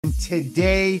And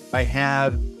today I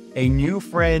have a new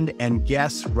friend and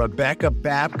guest, Rebecca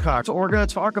Babcock. So what we're going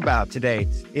to talk about today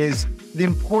is the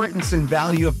importance and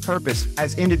value of purpose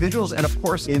as individuals and, of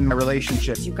course, in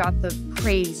relationships. You got the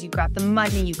praise, you got the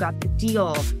money, you got the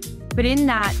deals. But in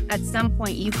that, at some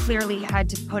point, you clearly had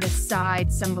to put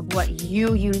aside some of what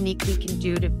you uniquely can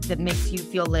do that makes you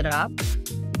feel lit up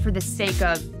for the sake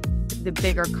of the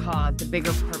bigger cause, the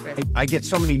bigger purpose. I get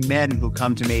so many men who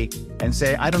come to me and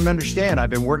say, I don't understand. I've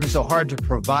been working so hard to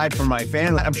provide for my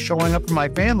family. I'm showing up for my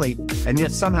family, and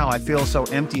yet somehow I feel so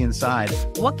empty inside.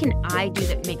 What can I do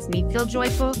that makes me feel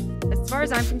joyful? As far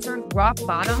as I'm concerned, rock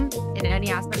bottom in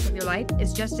any aspect of your life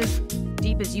is just as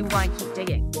deep as you want to keep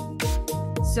digging.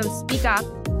 So speak up.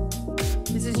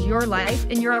 This is your life,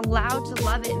 and you're allowed to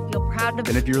love it and feel proud of it.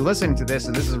 And if you're listening to this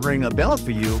and this is ringing a bell for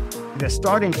you, the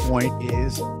starting point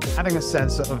is having a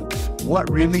sense of what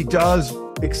really does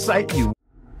excite you.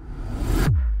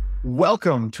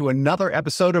 Welcome to another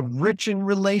episode of Rich in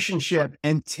Relationship.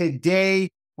 And today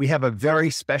we have a very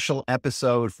special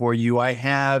episode for you. I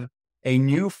have a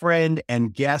new friend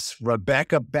and guest,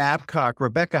 Rebecca Babcock.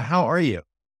 Rebecca, how are you?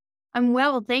 I'm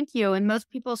well, thank you. And most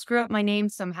people screw up my name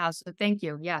somehow, so thank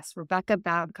you. Yes, Rebecca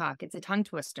Babcock. It's a tongue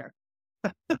twister.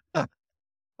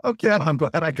 Okay, I'm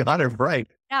glad I got it right.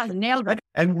 Yeah, nailed it.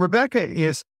 And Rebecca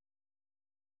is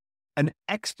an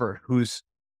expert whose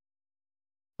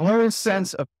own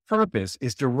sense of purpose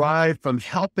is derived from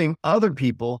helping other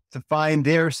people to find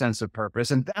their sense of purpose.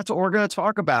 And that's what we're going to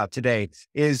talk about today,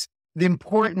 is the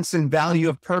importance and value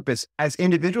of purpose as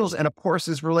individuals and, of course,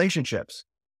 as relationships.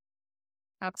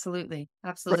 Absolutely.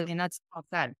 Absolutely. And that's all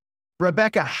said.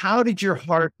 Rebecca, how did your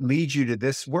heart lead you to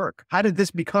this work? How did this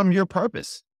become your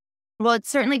purpose? Well, it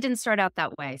certainly didn't start out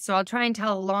that way. So I'll try and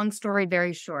tell a long story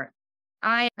very short.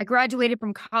 I graduated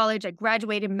from college. I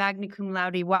graduated magna cum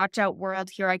laude. Watch out,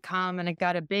 world, here I come. And I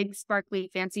got a big,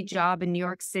 sparkly, fancy job in New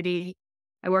York City.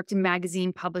 I worked in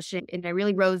magazine publishing, and I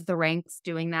really rose the ranks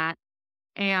doing that.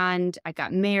 And I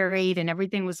got married, and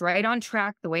everything was right on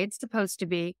track the way it's supposed to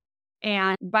be.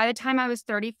 And by the time I was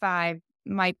 35,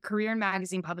 my career in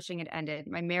magazine publishing had ended.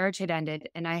 My marriage had ended,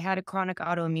 and I had a chronic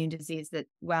autoimmune disease that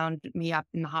wound me up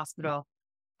in the hospital,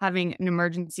 having an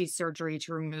emergency surgery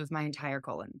to remove my entire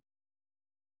colon.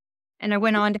 And I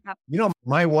went on to have...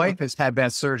 My wife has had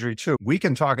that surgery too. We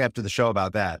can talk after the show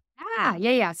about that.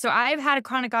 Yeah. So I've had a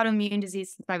chronic autoimmune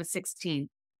disease since I was 16.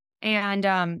 And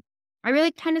I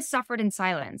really kind of suffered in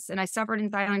silence, and I suffered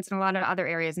in silence in a lot of other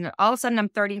areas. And all of a sudden I'm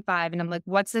 35 and I'm like,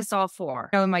 what's this all for?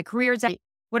 My career's at,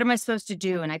 what am I supposed to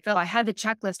do? And I felt I had the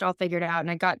checklist all figured out,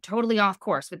 and I got totally off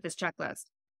course with this checklist.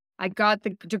 I got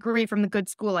the degree from the good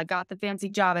school. I got the fancy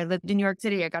job. I lived in New York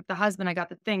City. I got the husband. I got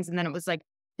the things. And then it was like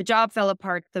the job fell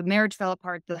apart. The marriage fell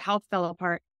apart. The health fell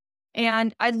apart.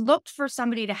 And I looked for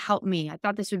somebody to help me. I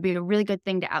thought this would be a really good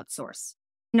thing to outsource.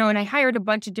 And I hired a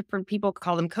bunch of different people,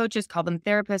 call them coaches, call them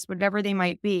therapists, whatever they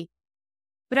might be.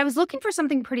 But I was looking for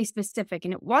something pretty specific,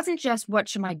 and it wasn't just what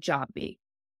should my job be.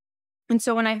 And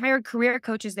so when I hired career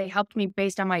coaches, they helped me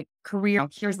based on my career.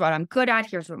 Here's what I'm good at.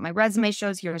 Here's what my resume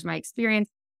shows. Here's my experience.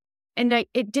 And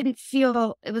it didn't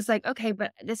feel, it was like, okay,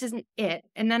 but this isn't it.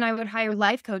 And then I would hire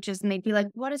life coaches, and they'd be like,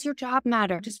 what does your job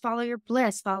matter? Just follow your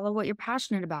bliss, follow what you're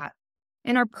passionate about.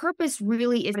 And our purpose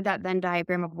really is that Venn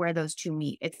diagram of where those two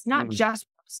meet. It's not just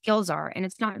what skills are, and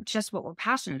it's not just what we're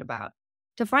passionate about.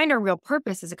 To find our real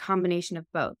purpose is a combination of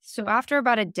both. So after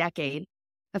about a decade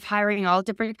of hiring all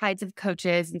different kinds of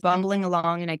coaches and bumbling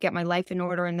along, and I get my life in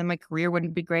order, and then my career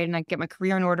wouldn't be great, and I get my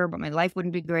career in order, but my life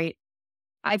wouldn't be great,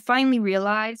 I finally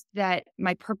realized that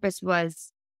my purpose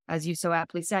was, as you so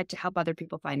aptly said, to help other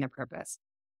people find their purpose.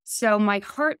 So my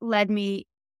heart led me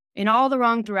in all the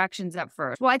wrong directions at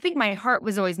first. Well, I think my heart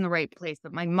was always in the right place,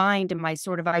 but my mind and my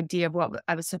sort of idea of what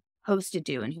I was supposed to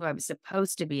do and who I was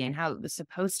supposed to be and how it was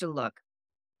supposed to look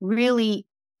really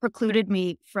precluded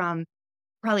me from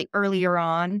probably earlier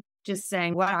on just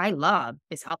saying what I love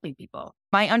is helping people.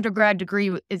 My undergrad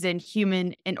degree is in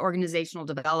human and organizational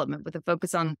development with a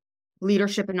focus on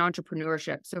leadership and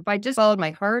entrepreneurship. So if I just followed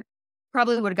my heart,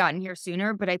 probably would have gotten here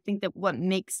sooner. But I think that what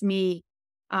makes me,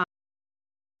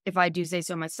 if I do say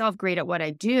so myself, great at what I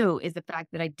do is the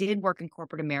fact that I did work in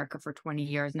corporate America for 20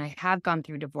 years, and I have gone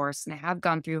through divorce, and I have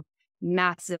gone through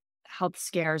massive health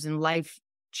scares and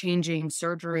life-changing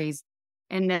surgeries.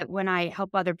 And that when I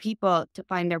help other people to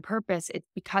find their purpose, it's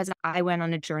because I went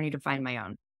on a journey to find my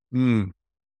own.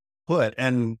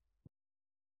 And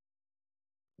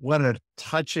what a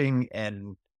touching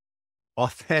and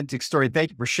authentic story.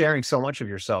 Thank you for sharing so much of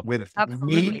yourself with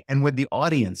me and with the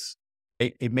audience.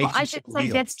 It makes I should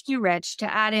say this too, Rich,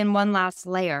 to add in one last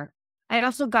layer. I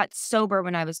also got sober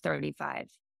when I was 35.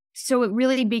 So it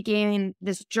really began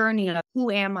this journey of who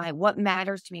am I? What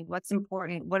matters to me? What's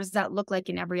important? What does that look like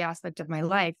in every aspect of my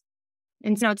life?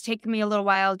 And so it's taken me a little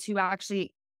while to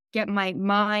actually get my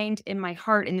mind and my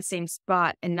heart in the same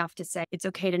spot enough to say it's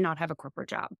okay to not have a corporate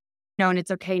job. No, and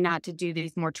it's okay not to do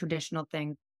these more traditional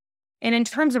things. And in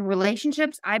terms of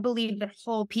relationships, I believe that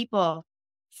whole people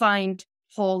find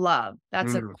whole love.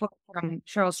 That's a quote from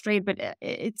Cheryl Strayed, but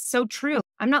it's so true.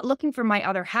 I'm not looking for my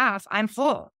other half. I'm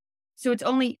full. So it's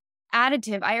only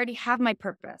additive. I already have my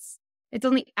purpose. It's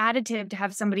only additive to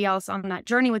have somebody else on that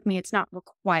journey with me. It's not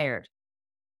required.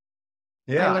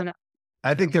 Yeah.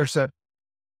 I think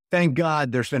thank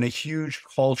God there's been a huge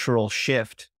cultural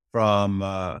shift from,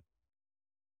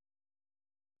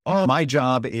 my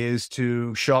job is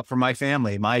to show up for my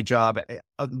family. My job,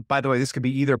 by the way, this could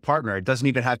be either partner. It doesn't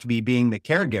even have to be being the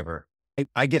caregiver.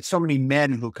 I get so many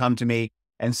men who come to me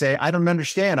and say, I don't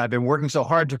understand. I've been working so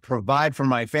hard to provide for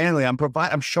my family.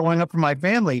 I'm showing up for my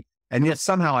family. And yet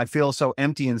somehow I feel so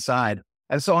empty inside.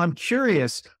 And so I'm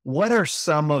curious, what are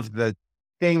some of the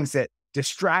things that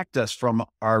distract us from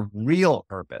our real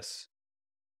purpose?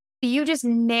 You just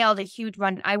nailed a huge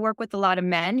one. I work with a lot of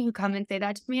men who come and say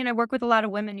that to me, and I work with a lot of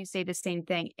women who say the same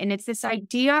thing. And it's this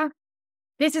idea,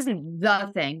 this isn't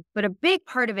the thing, but a big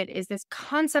part of it is this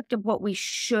concept of what we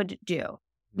should do.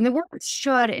 And the words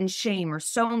should and shame are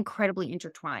so incredibly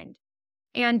intertwined.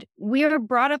 And we are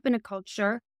brought up in a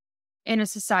culture, in a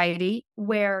society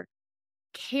where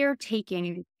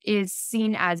caretaking is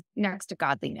seen as next to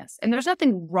godliness. And there's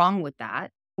nothing wrong with that.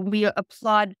 We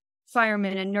applaud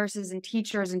firemen and nurses and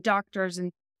teachers and doctors,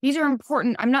 and these are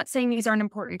important. I'm not saying these aren't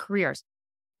important careers,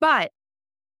 but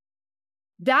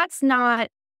that's not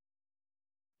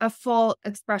a full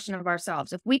expression of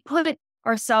ourselves. If we put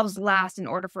ourselves last in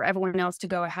order for everyone else to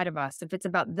go ahead of us, if it's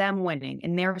about them winning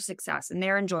and their success and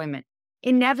their enjoyment,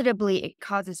 inevitably it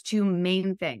causes two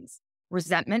main things: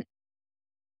 resentment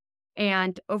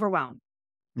and overwhelm.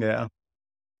 Yeah.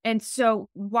 And so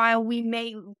while we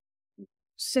may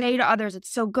say to others,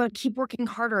 it's so good, keep working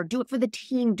harder, do it for the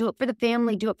team, do it for the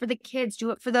family, do it for the kids, do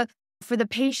it for the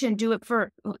patient, do it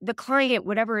for the client,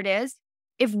 whatever it is.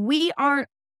 If we aren't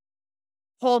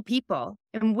whole people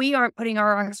and we aren't putting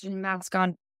our oxygen mask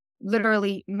on,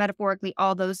 literally, metaphorically,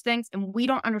 all those things, and we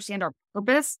don't understand our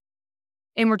purpose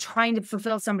and we're trying to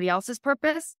fulfill somebody else's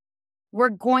purpose, we're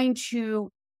going to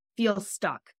feel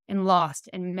stuck and lost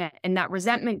and met. And that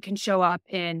resentment can show up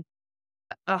in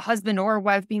a husband or a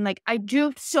wife being like, I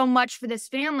do so much for this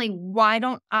family. Why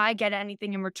don't I get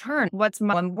anything in return?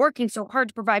 I'm working so hard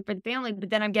to provide for the family, but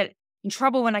then I'm getting in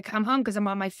trouble when I come home because I'm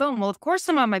on my phone. Well, of course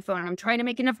I'm on my phone. I'm trying to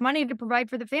make enough money to provide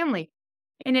for the family.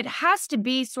 And it has to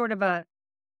be sort of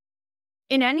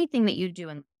in anything that you do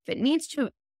in life, it needs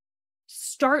to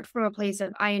start from a place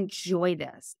of, I enjoy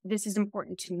this. This is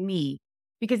important to me,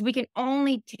 because we can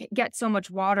only get so much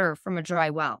water from a dry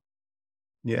well.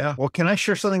 Yeah. Well, can I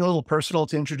share something a little personal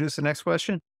to introduce the next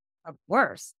question? Of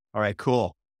course. All right,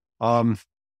 cool. About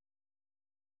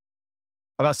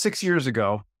 6 years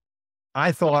ago,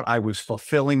 I thought I was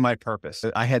fulfilling my purpose.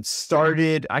 I had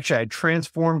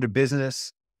transformed a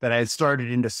business that I had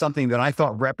started into something that I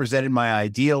thought represented my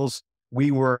ideals. We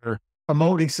were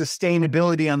promoting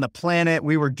sustainability on the planet.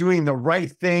 We were doing the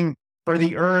right thing for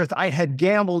the earth. I had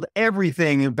gambled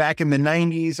everything back in the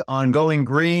 90s on going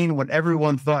green when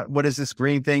everyone thought, what is this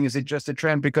green thing? Is it just a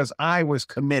trend? Because I was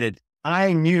committed.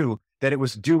 I knew that it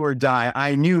was do or die.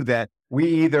 I knew that we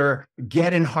either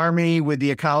get in harmony with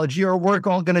the ecology or we're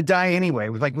all going to die anyway.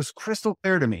 It was crystal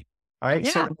clear to me. All right.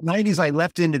 Yeah. So in the 90s, I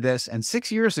left into this. And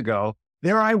 6 years ago,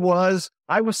 there I was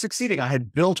succeeding. I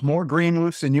had built more green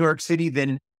roofs in New York City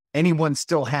than anyone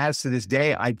still has to this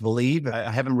day, I believe. I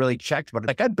haven't really checked,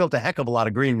 but I built a heck of a lot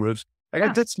of green roofs. I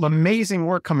did some amazing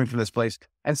work coming from this place.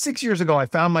 And 6 years ago, I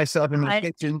found myself in my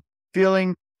kitchen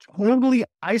feeling totally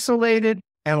isolated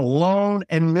and alone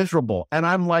and miserable. And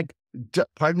I'm like,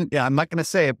 I'm not going to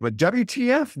say it, but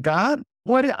WTF, God?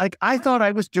 I thought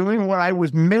I was doing what I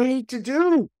was made to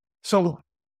do. So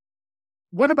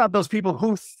what about those people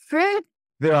who think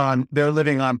they're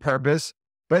living on purpose,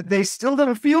 but they still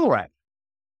don't feel right?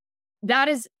 That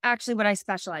is actually what I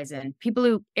specialize in. People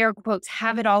who, air quotes,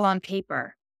 have it all on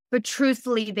paper, but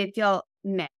truthfully, they feel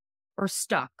meh or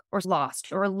stuck or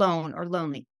lost or alone or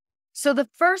lonely. So the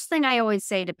first thing I always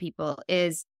say to people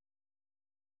is,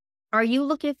 are you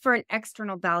looking for an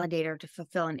external validator to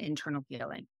fulfill an internal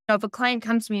feeling? Now, if a client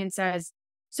comes to me and says,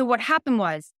 so what happened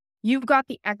was you've got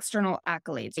the external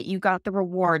accolades, you got the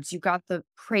rewards, you got the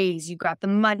praise, you got the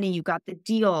money, you got the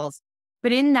deals.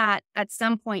 But in that, at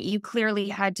some point, you clearly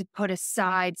had to put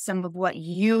aside some of what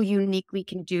you uniquely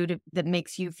can do that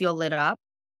makes you feel lit up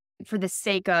for the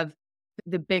sake of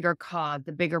the bigger cause,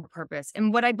 the bigger purpose.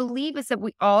 And what I believe is that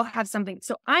we all have something.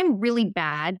 So I'm really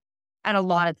bad at a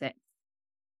lot of things,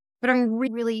 but I'm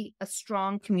really a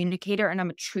strong communicator and I'm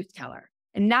a truth teller.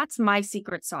 And that's my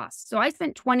secret sauce. So I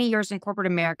spent 20 years in corporate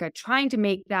America trying to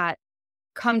make that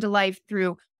come to life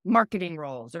through marketing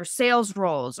roles or sales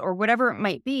roles or whatever it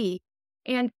might be.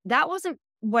 And that wasn't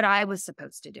what I was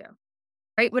supposed to do,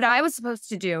 right? What I was supposed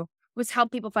to do was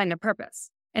help people find their purpose.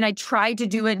 And I tried to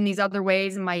do it in these other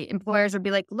ways. And my employers would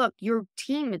be like, look, your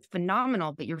team is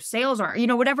phenomenal, but your sales aren't,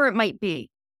 whatever it might be.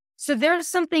 So there's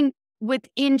something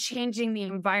within changing the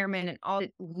environment and all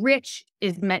that Rich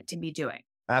is meant to be doing.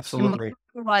 Absolutely. And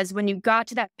what was when you got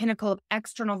to that pinnacle of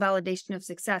external validation of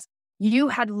success, you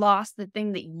had lost the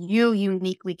thing that you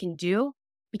uniquely can do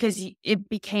because it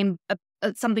became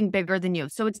something bigger than you.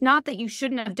 So it's not that you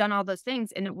shouldn't have done all those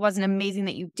things and it wasn't amazing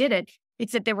that you did it.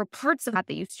 It's that there were parts of that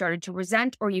you started to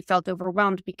resent or you felt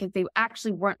overwhelmed because they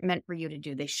actually weren't meant for you to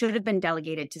do. They should have been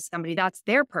delegated to somebody. That's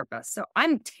their purpose. So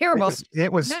I'm terrible.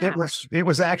 It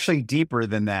was actually deeper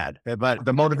than that. But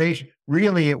the motivation,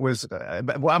 really, it was,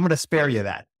 well, I'm going to spare you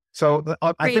that. So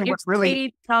I think what's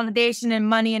really validation and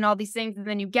money and all these things, and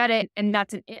then you get it. And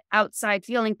that's an outside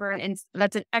feeling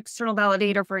that's an external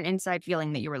validator for an inside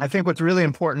feeling that you were looking I think what's really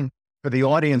important for the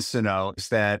audience to know is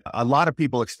that a lot of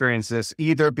people experience this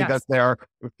either because they're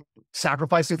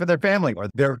sacrificing for their family or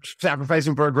they're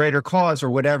sacrificing for a greater cause or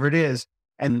whatever it is.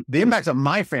 And the impact of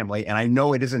my family, and I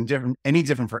know it isn't any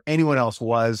different for anyone else,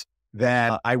 was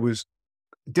that I was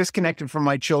disconnected from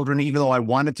my children, even though I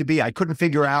wanted to be. I couldn't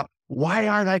figure out, why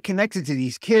aren't I connected to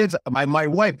these kids? My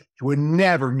wife would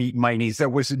never meet my needs. There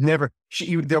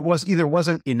either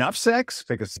wasn't enough sex,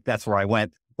 because that's where I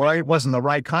went, or it wasn't the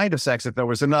right kind of sex. If there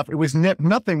was enough, it was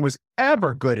nothing was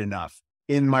ever good enough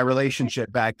in my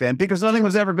relationship back then, because nothing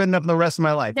was ever good enough in the rest of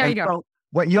my life. There you go. So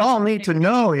what you all need to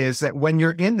know is that when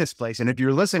you're in this place, and if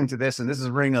you're listening to this and this is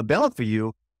ringing a bell for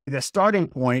you, the starting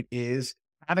point is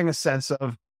having a sense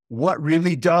of what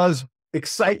really does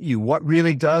excite you, what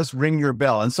really does ring your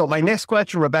bell. And so my next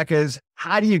question, Rebecca, is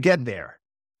how do you get there?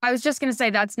 I was just going to say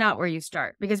that's not where you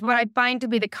start, because what I find to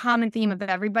be the common theme of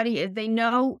everybody is they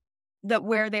know that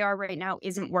where they are right now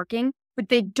isn't working, but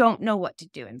they don't know what to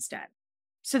do instead.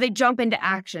 So they jump into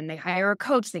action. They hire a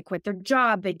coach, they quit their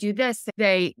job, they do this,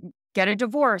 they get a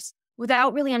divorce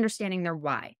without really understanding their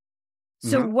why.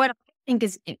 So what I think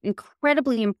is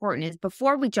incredibly important is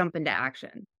before we jump into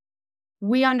action,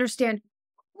 we understand,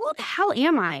 who the hell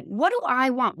am I? What do I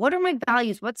want? What are my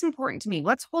values? What's important to me?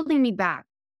 What's holding me back?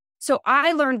 So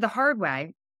I learned the hard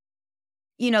way,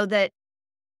 that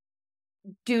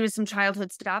due to some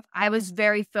childhood stuff, I was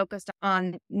very focused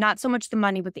on not so much the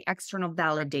money, but the external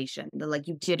validation. Like,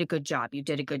 you did a good job. You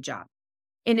did a good job.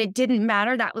 And it didn't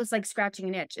matter. That was like scratching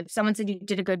an itch. If someone said you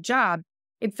did a good job,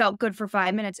 it felt good for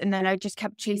 5 minutes. And then I just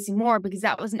kept chasing more because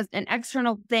that was an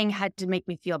external thing had to make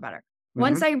me feel better.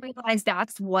 Once I realized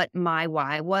that's what my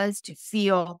why was, to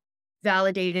feel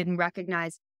validated and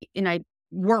recognized, and I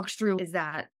worked through, is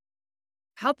that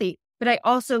healthy? But I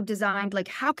also designed, like,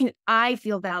 how can I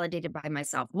feel validated by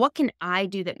myself? What can I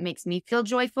do that makes me feel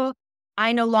joyful?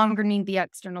 I no longer need the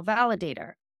external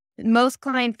validator. Most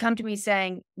clients come to me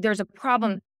saying, there's a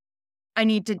problem. I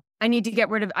need to get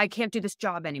rid of, I can't do this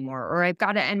job anymore, or I've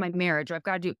got to end my marriage, or I've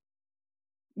got to do.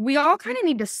 We all kind of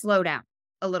need to slow down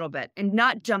a little bit and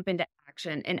not jump into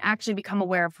action and actually become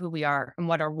aware of who we are and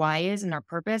what our why is and our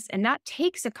purpose. And that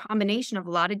takes a combination of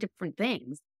a lot of different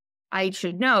things. I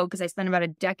should know, because I spent about a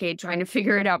decade trying to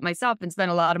figure it out myself and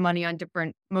spent a lot of money on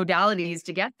different modalities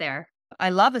to get there. I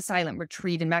love a silent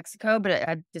retreat in Mexico, but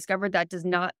I've discovered that does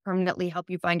not permanently help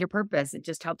you find your purpose. It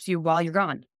just helps you while you're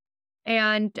gone.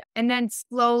 And then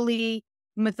slowly,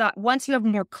 once you have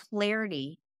more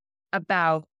clarity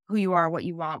about who you are, what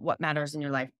you want, what matters in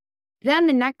your life, then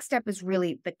the next step is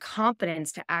really the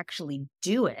confidence to actually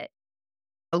do it.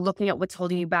 Looking at what's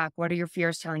holding you back. What are your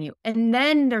fears telling you? And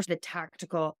then there's the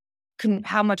tactical,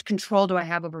 how much control do I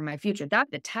have over my future?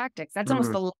 The tactics, that's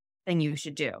almost the last thing you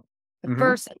should do. The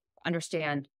first,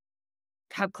 understand,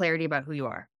 have clarity about who you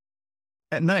are.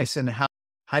 Nice. And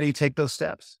how do you take those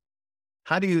steps?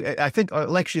 How do you, I think,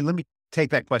 actually, let me take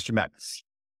that question back.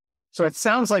 So it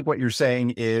sounds like what you're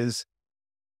saying is,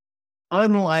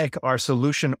 unlike our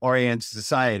solution-oriented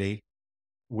society,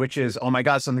 which is, oh my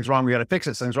God, something's wrong, we got to fix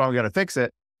it. Something's wrong, we got to fix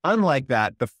it. Unlike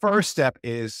that, the first step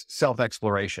is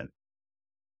self-exploration.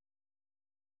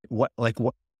 All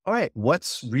right,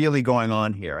 what's really going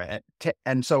on here?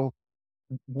 And so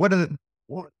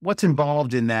what's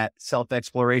involved in that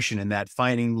self-exploration, in that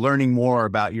learning more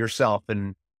about yourself,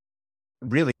 and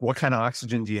really what kind of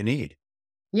oxygen do you need?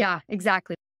 Yeah,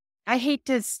 exactly. I hate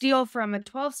to steal from a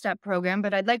 12-step program,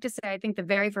 but I'd like to say I think the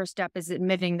very first step is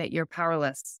admitting that you're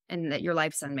powerless and that your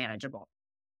life's unmanageable.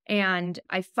 And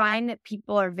I find that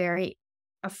people are very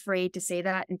afraid to say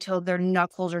that until their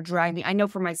knuckles are dragging. I know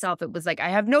for myself, it was like, I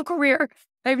have no career.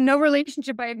 I have no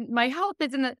relationship. My health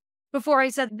isn't the, before I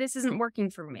said, this isn't working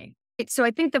for me. So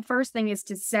I think the first thing is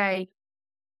to say,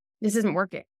 this isn't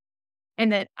working.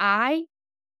 And that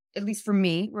at least for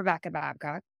me, Rebecca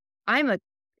Babcock, I'm a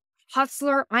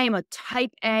hustler. I am a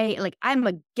type A, like I'm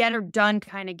a get her done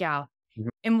kind of gal. Mhm.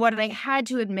 And what I had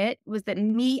to admit was that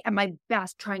me at my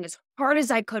best, trying as hard as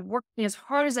I could, working as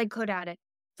hard as I could at it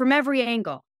from every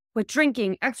angle, with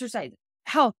drinking, exercise,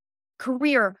 health,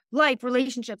 career, life,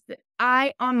 relationships, that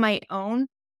I on my own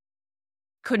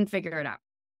couldn't figure it out.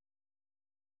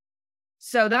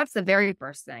 So that's the very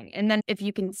first thing. And then if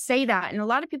you can say that, and a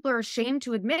lot of people are ashamed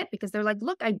to admit because they're like,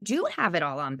 look, I do have it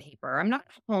all on paper. I'm not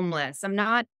homeless. I'm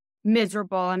not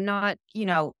miserable. I'm not,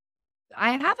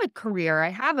 I have a career. I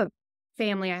have a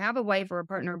family. I have a wife or a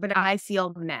partner, but I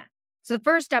feel meh. So the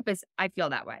first step is I feel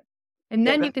that way. And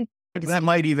then you can. That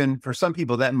might even, for some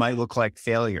people, that might look like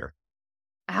failure.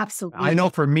 Absolutely. I know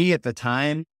for me at the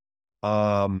time,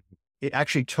 it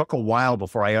actually took a while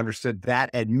before I understood that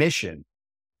admission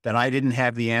that I didn't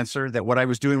have the answer, that what I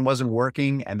was doing wasn't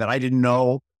working, and that I didn't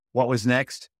know what was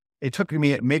next. It took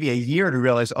me maybe a year to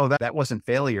realize, oh, that wasn't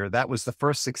failure. That was the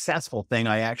first successful thing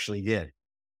I actually did.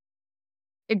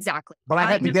 Exactly. But I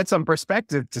had to get some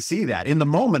perspective to see that. In the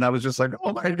moment, I was just like,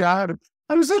 oh my God,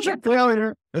 I'm such a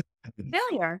failure.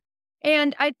 Failure.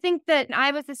 And I think that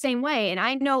I was the same way. And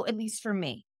I know, at least for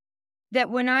me, that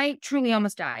when I truly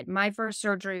almost died, my first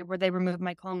surgery where they removed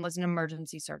my colon was an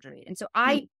emergency surgery. And so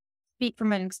I speak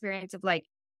from an experience of like,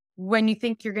 when you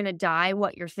think you're going to die,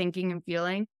 what you're thinking and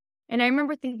feeling. And I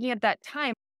remember thinking at that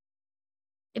time,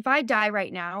 if I die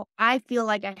right now, I feel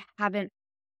like I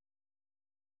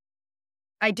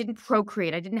didn't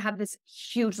procreate. I didn't have this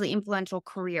hugely influential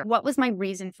career. What was my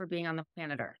reason for being on the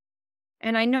planet Earth?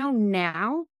 And I know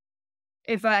now,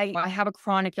 if I have a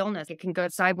chronic illness, it can go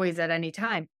sideways at any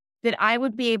time, that I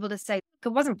would be able to say, it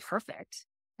wasn't perfect.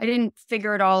 I didn't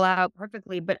figure it all out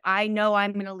perfectly, but I know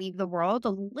I'm going to leave the world a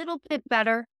little bit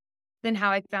better than how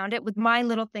I found it with my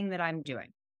little thing that I'm doing.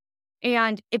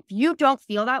 And if you don't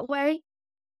feel that way,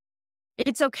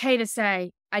 it's okay to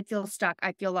say, I feel stuck.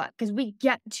 I feel lost, because we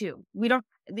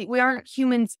aren't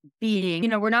humans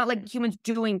being, we're not like humans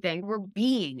doing things. We're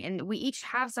being, and we each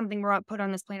have something we're put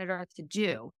on this planet Earth to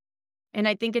do. And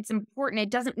I think it's important. It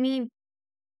doesn't mean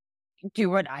do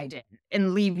what I did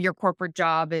and leave your corporate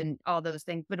job and all those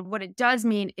things. But what it does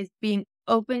mean is being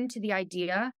open to the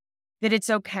idea that it's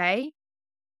okay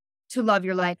to love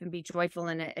your life and be joyful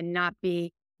in it and not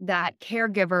be that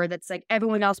caregiver that's like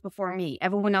everyone else before me.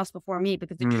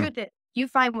 Because the truth is, you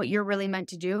find what you're really meant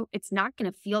to do, it's not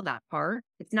going to feel that hard.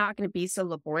 It's not going to be so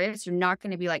laborious. You're not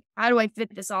going to be like, how do I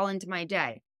fit this all into my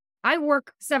day? I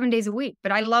work 7 days a week,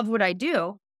 but I love what I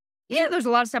do. Yeah, there's a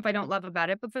lot of stuff I don't love about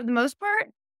it, but for the most part,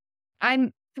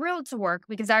 I'm thrilled to work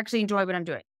because I actually enjoy what I'm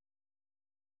doing.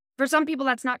 For some people,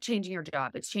 that's not changing your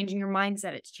job. It's changing your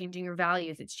mindset. It's changing your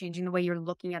values. It's changing the way you're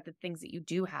looking at the things that you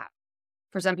do have.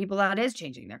 For some people, that is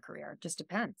changing their career. It just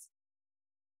depends.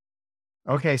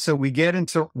 Okay, so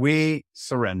we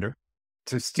surrender.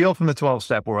 To steal from the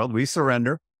 12-step world, we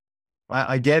surrender.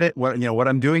 I get it. What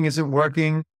I'm doing isn't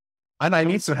working, and I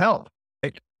need some help.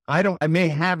 I may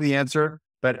have the answer,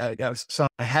 but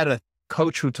I had a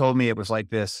coach who told me it was like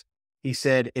this. He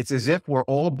said, it's as if we're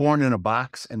all born in a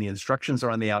box and the instructions are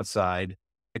on the outside.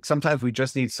 Sometimes we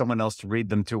just need someone else to read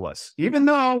them to us, even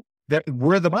though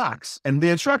we're the box and the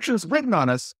instructions written on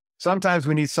us. Sometimes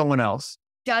we need someone else.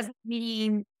 Doesn't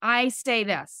mean I say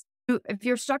this. If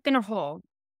you're stuck in a hole,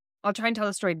 I'll try and tell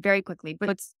the story very quickly,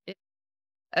 but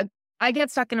I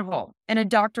get stuck in a hole and a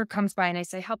doctor comes by and I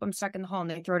say, help, I'm stuck in the hole. And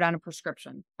they throw down a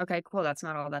prescription. Okay, cool. That's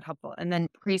not all that helpful. And then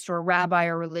priest or a rabbi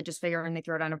or religious figure, and they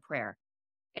throw down a prayer.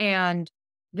 And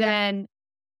then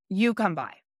you come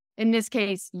by. In this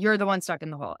case, you're the one stuck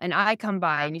in the hole. And I come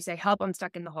by and you say, help, I'm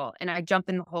stuck in the hole. And I jump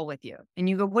in the hole with you. And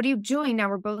you go, what are you doing? Now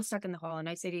we're both stuck in the hole. And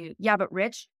I say to you, yeah, but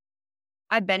Rich,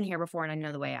 I've been here before and I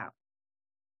know the way out.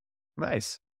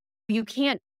 Nice. You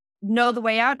can't know the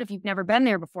way out if you've never been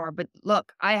there before. But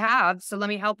look, I have. So let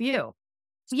me help you.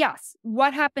 So yes.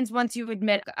 What happens once you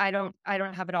admit I don't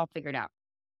have it all figured out?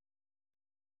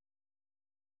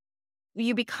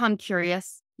 You become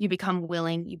curious, you become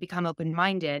willing, you become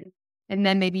open-minded, and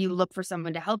then maybe you look for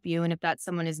someone to help you. And if that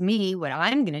someone is me, what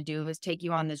I'm going to do is take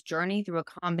you on this journey through a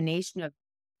combination of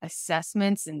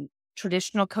assessments and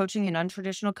traditional coaching and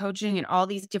untraditional coaching and all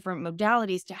these different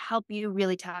modalities to help you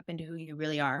really tap into who you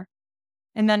really are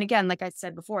And then again, like I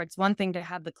said before, it's one thing to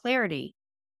have the clarity,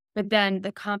 but then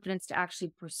the confidence to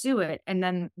actually pursue it. And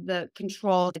then the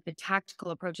control, the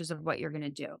tactical approaches of what you're going to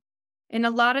do. And a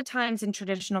lot of times in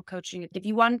traditional coaching, if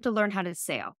you wanted to learn how to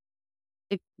sail,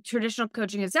 if traditional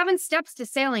coaching is 7 steps to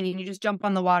sailing and you just jump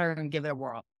on the water and give it a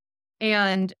whirl.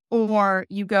 Or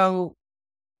you go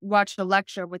watch a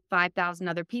lecture with 5,000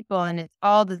 other people and it's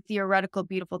all the theoretical,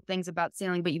 beautiful things about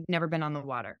sailing, but you've never been on the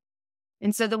water.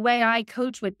 And so the way I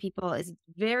coach with people is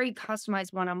very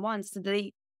customized one-on-one. So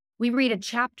we read a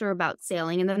chapter about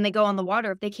sailing and then they go on the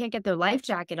water. If they can't get their life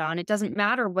jacket on, it doesn't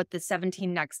matter what the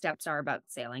 17 next steps are about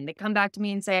sailing. They come back to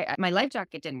me and say, my life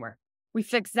jacket didn't work. We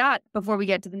fix that before we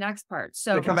get to the next part.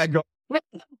 So they come back and go, right,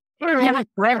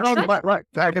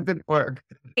 jacket didn't work.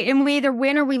 And we either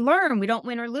win or we learn. We don't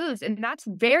win or lose. And that's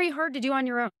very hard to do on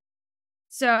your own.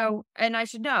 So, and I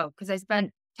should know because I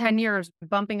spent 10 years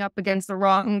bumping up against the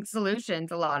wrong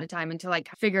solutions a lot of time until I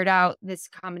figured out this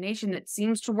combination that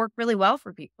seems to work really well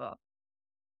for people.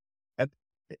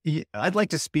 I'd like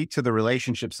to speak to the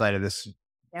relationship side of this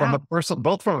Yeah.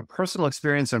 both from a personal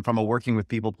experience and from a working with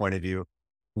people point of view.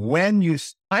 When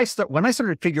I started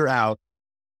to figure out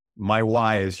my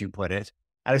why, as you put it,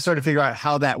 and I started to figure out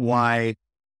how that why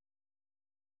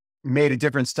made a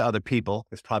difference to other people,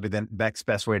 is probably the next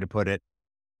best way to put it.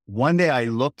 One day I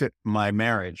looked at my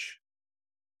marriage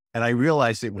and I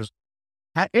realized it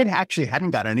actually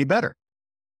hadn't got any better.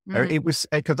 It was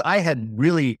because I had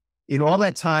really, in all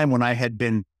that time when I had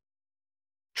been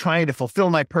trying to fulfill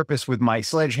my purpose with my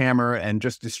sledgehammer and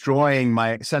just destroying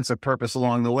my sense of purpose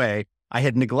along the way, I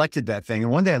had neglected that thing.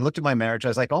 And one day I looked at my marriage, I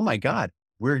was like, oh my God,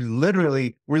 we're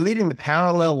leading the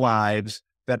parallel lives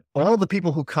that all the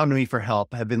people who come to me for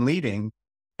help have been leading.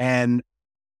 And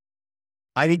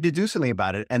I need to do something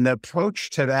about it. And the approach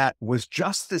to that was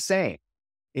just the same.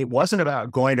 It wasn't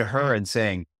about going to her and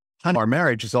saying, honey, our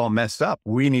marriage is all messed up.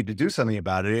 We need to do something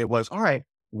about it. It was, all right,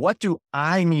 what do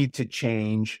I need to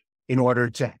change in order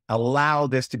to allow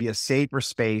this to be a safer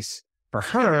space for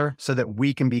her so that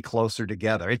we can be closer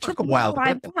together? It took a while.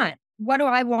 What do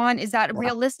I want? Is that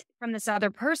realistic from this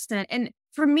other person? And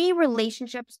for me,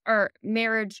 relationships or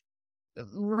marriage,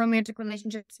 romantic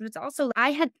relationships, but it's also,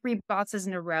 I had 3 bosses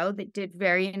in a row that did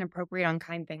very inappropriate,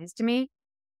 unkind things to me.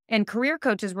 And career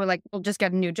coaches were like, well, just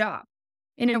get a new job.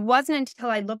 And it wasn't until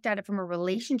I looked at it from a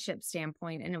relationship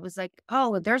standpoint and it was like,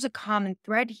 oh, there's a common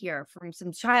thread here from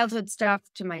some childhood stuff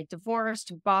to my divorce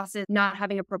to bosses not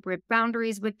having appropriate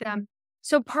boundaries with them.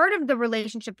 So part of the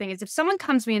relationship thing is if someone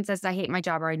comes to me and says, I hate my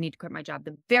job or I need to quit my job,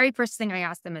 the very first thing I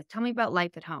ask them is, tell me about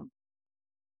life at home.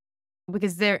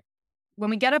 Because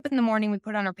when we get up in the morning, we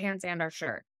put on our pants and our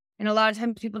shirt. And a lot of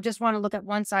times people just want to look at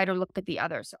one side or look at the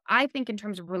other. So I think in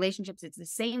terms of relationships, it's the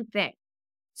same thing.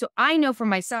 So I know for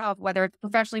myself, whether it's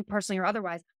professionally, personally, or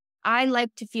otherwise, I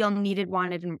like to feel needed,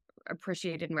 wanted, and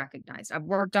appreciated and recognized. I've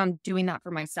worked on doing that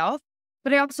for myself,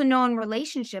 but I also know in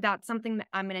relationship, that's something that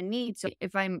I'm going to need. So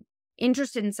if I'm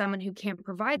interested in someone who can't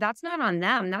provide, that's not on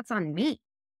them, that's on me.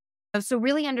 So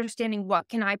really understanding what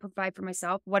can I provide for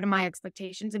myself? What are my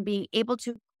expectations? And being able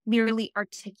to clearly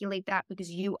articulate that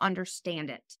because you understand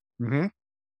it. Mm-hmm.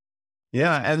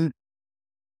 Yeah. And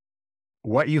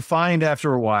what you find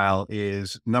after a while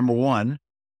is, number one,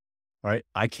 right,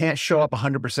 I can't show up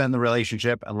 100% in the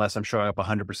relationship unless I'm showing up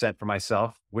 100% for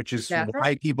myself, which is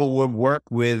why people would work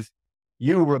with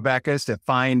you, Rebecca, to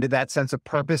find that sense of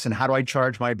purpose and how do I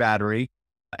charge my battery?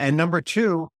 And number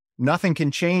 2, nothing can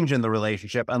change in the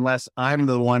relationship unless I'm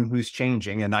the one who's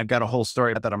changing. And I've got a whole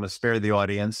story that I'm going to spare the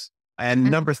audience.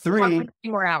 And number 3,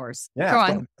 2 more hours. Yeah.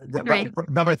 Go on.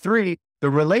 Number 3, the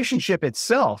relationship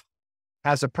itself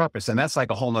has a purpose. And that's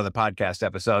like a whole nother podcast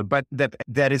episode, but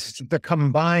that is the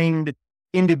combined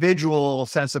individual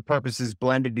sense of purposes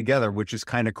blended together, which is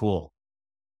kind of cool.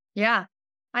 Yeah.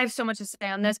 I have so much to say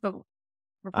on this, but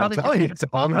we're probably I'm telling you, it's a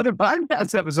whole nother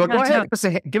podcast episode. Go ahead,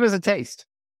 give us a taste.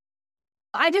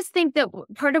 I just think that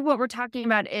part of what we're talking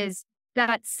about is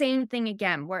that same thing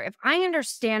again, where if I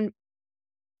understand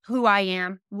who I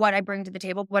am, what I bring to the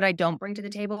table, what I don't bring to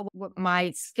the table, what my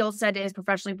skill set is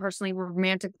professionally, personally,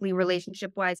 romantically,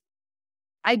 relationship-wise,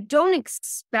 I don't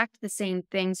expect the same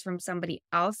things from somebody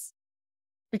else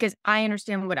because I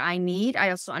understand what I need. I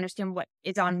also understand what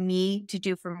is on me to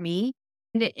do for me.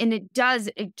 And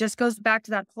it just goes back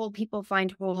to that whole people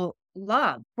find whole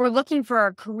love. We're looking for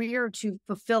our career to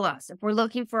fulfill us. If we're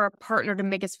looking for a partner to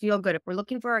make us feel good, if we're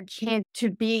looking for a kid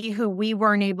to be who we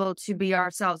weren't able to be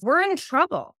ourselves, we're in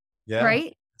trouble. Yeah.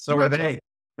 Right? So are they.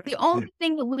 The only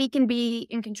thing that we can be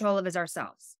in control of is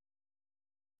ourselves.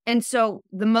 And so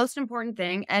the most important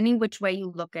thing, any which way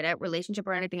you look at it, relationship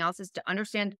or anything else, is to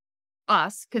understand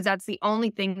us, because that's the only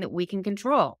thing that we can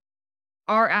control.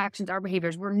 our actions, our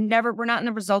behaviors. We're not in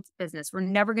the results business. We're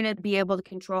never going to be able to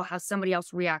control how somebody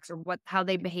else reacts or how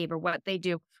they behave or what they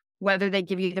do, whether they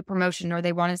give you the promotion or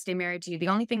they want to stay married to you. The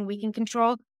only thing we can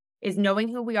control is knowing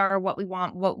who we are, what we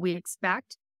want, what we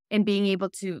expect, and being able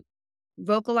to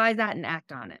vocalize that and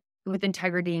act on it with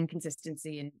integrity and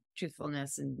consistency and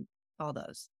truthfulness and all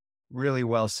those. Really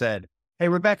well said. Hey,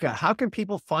 Rebecca, how can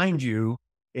people find you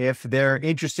if they're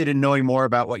interested in knowing more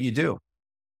about what you do?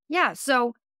 Yeah.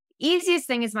 So easiest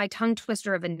thing is my tongue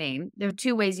twister of a name. There are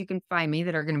two ways you can find me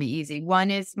that are going to be easy. One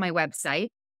is my website,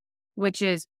 which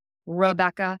is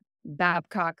Rebecca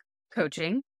Babcock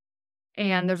Coaching.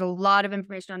 And there's a lot of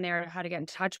information on there on how to get in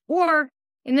touch. Or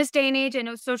in this day and age, I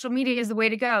know social media is the way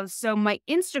to go. So my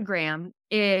Instagram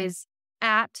is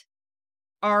at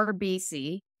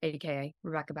RBC, aka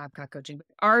Rebecca Babcock Coaching,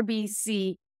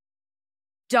 RBC.coaching.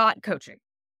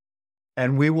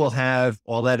 And we will have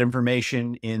all that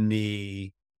information in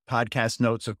the podcast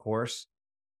notes, of course.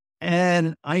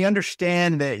 And I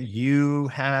understand that you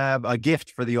have a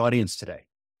gift for the audience today.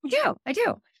 I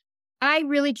do. I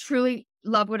really, truly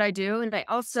love what I do. And I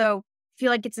also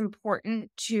feel like it's important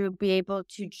to be able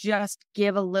to just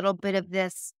give a little bit of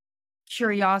this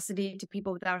curiosity to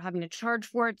people without having to charge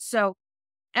for it. So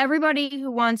everybody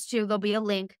who wants to, there'll be a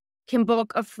link, can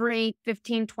book a free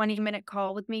 15, 20-minute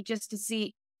call with me just to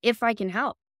see if I can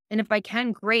help. And if I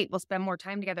can, great, we'll spend more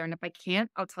time together. And if I can't,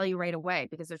 I'll tell you right away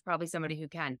because there's probably somebody who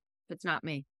can, if it's not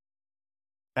me.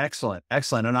 Excellent.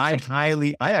 Excellent. And I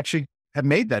actually have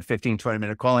made that 15,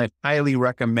 20-minute call. I highly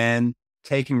recommend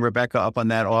taking Rebecca up on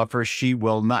that offer. She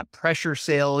will not pressure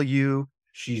sale you.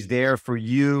 She's there for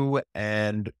you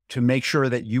and to make sure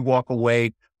that you walk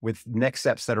away with next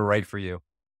steps that are right for you.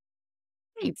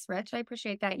 Thanks, Rich. I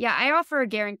appreciate that. Yeah, I offer a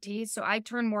guarantee. So I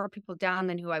turn more people down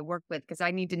than who I work with because I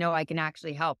need to know I can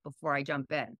actually help before I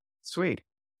jump in. Sweet.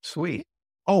 Sweet.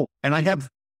 Oh, and I have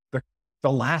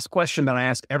the last question that I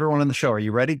ask everyone on the show. Are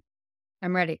you ready?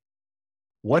 I'm ready.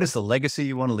 What is the legacy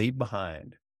you want to leave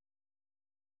behind?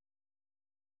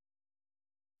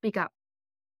 Speak up.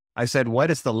 I said,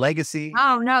 what is the legacy?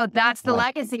 Oh, no, that's the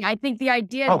legacy. I think the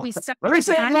idea that we let me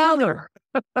say it louder.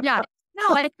 Yeah.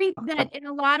 No, I think that in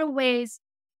a lot of ways,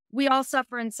 we all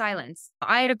suffer in silence.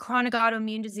 I had a chronic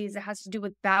autoimmune disease that has to do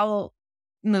with bowel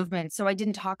movement. So I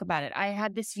didn't talk about it. I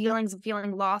had this feelings of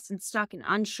feeling lost and stuck and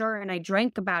unsure, and I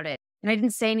drank about it. And I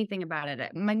didn't say anything about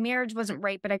it. My marriage wasn't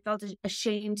right, but I felt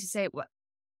ashamed to say it.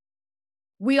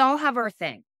 We all have our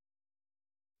thing.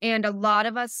 And a lot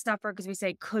of us suffer because we say,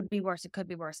 it could be worse. It could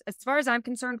be worse. As far as I'm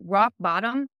concerned, rock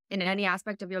bottom in any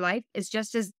aspect of your life is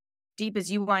just as deep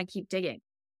as you want to keep digging.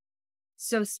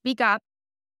 So speak up.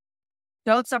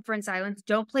 Don't suffer in silence.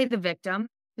 Don't play the victim.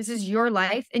 This is your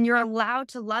life, and you're allowed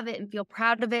to love it and feel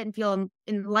proud of it and feel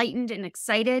enlightened and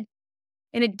excited.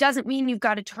 And it doesn't mean you've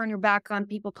got to turn your back on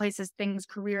people, places, things,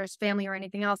 careers, family, or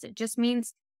anything else. It just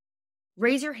means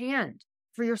raise your hand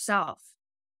for yourself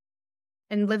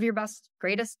and live your best,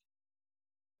 greatest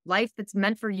life that's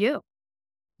meant for you.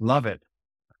 Love it.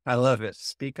 I love it.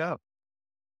 Speak up.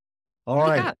 All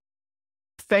right.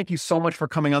 Thank you so much for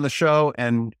coming on the show.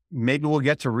 And maybe we'll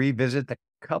get to revisit the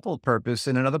couple purpose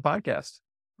in another podcast.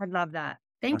 I'd love that.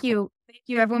 Thank you. Thank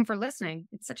you, everyone, for listening.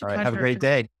 It's such a pleasure. Have a great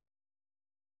day.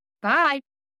 Bye.